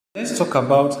Let's talk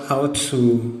about how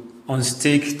to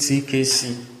unstake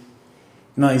TKC.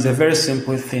 Now, it's a very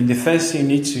simple thing. The first thing you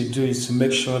need to do is to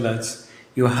make sure that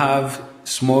you have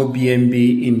small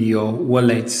BNB in your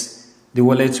wallet, the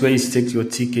wallet where you stake your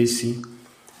TKC.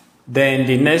 Then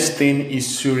the next thing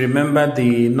is to remember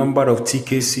the number of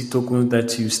TKC tokens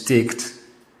that you staked.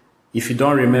 If you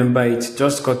don't remember it,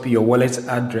 just copy your wallet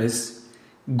address,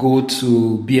 go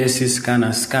to BSC scan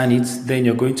and scan it. Then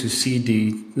you're going to see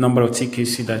the number of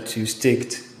TKC that you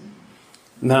staked.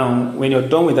 Now, when you're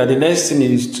done with that, the next thing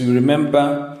is to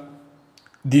remember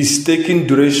the staking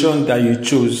duration that you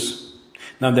chose.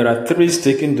 Now, there are 3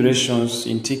 staking durations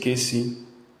in TKC.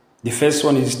 The first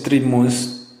one is 3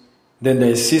 months, then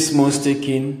there is 6 months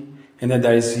staking, and then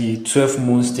there is the 12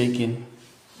 months staking.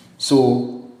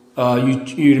 So,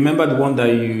 you remember the one that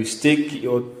you stake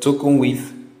your token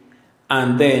with,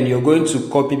 and then you're going to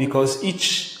copy, because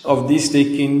each of these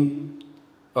staking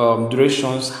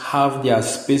durations have their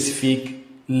specific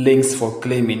links for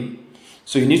claiming.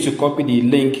 So you need to copy the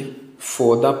link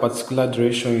for that particular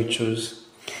duration you chose.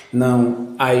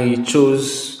 Now, I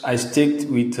staked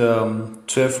with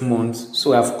 12 months.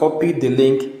 So I've copied the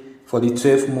link for the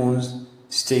 12 months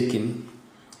staking.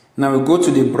 Now we go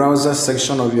to the browser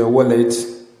section of your wallet.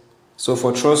 So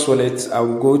for Trustwallet,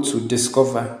 I'll go to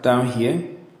Discover down here.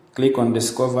 Click on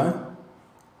Discover.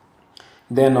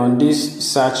 Then on this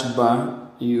search bar,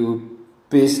 you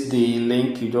paste the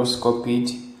link you just copied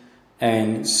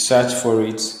and search for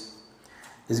it.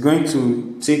 It's going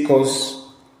to take us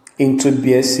into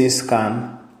BSC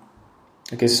scan.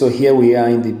 Okay, so here we are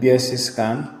in the BSC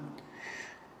scan.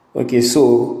 Okay,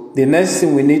 so the next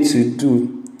thing we need to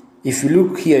do, if you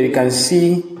look here, you can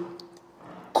see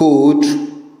code,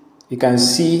 you can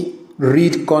see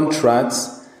read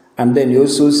contracts, and then you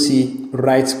also see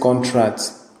write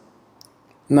contracts.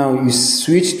 Now you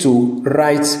switch to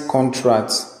write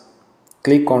contracts.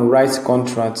 Click on write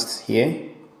contracts here.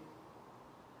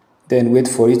 Then wait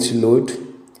for it to load.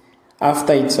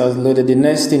 After it has loaded, the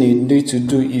next thing you need to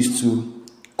do is to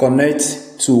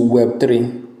connect to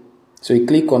Web3. So you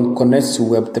click on connect to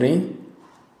Web3.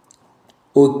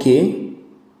 Okay.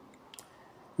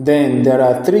 Then there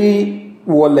are 3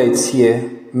 wallets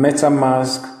here: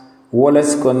 MetaMask,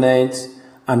 Wallet Connect,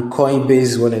 and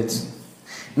Coinbase Wallet.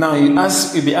 Now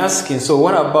you'll be asking, so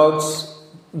what about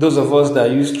those of us that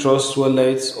use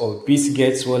Trustwallet or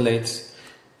BitGet Wallet?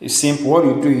 It's simple. What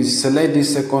you do is select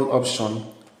this second option,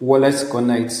 Wallet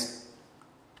Connect,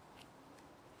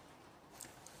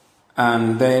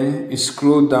 and then you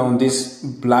scroll down this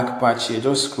black patch here.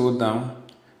 Just scroll down.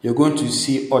 You're going to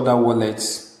see other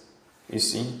wallets. You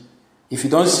see. If you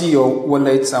don't see your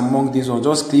wallets among these ones,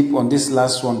 just click on this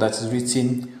last one that is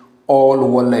written all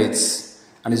wallets,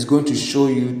 and it's going to show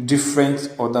you different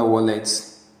other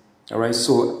wallets. All right,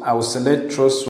 so I will select Trust.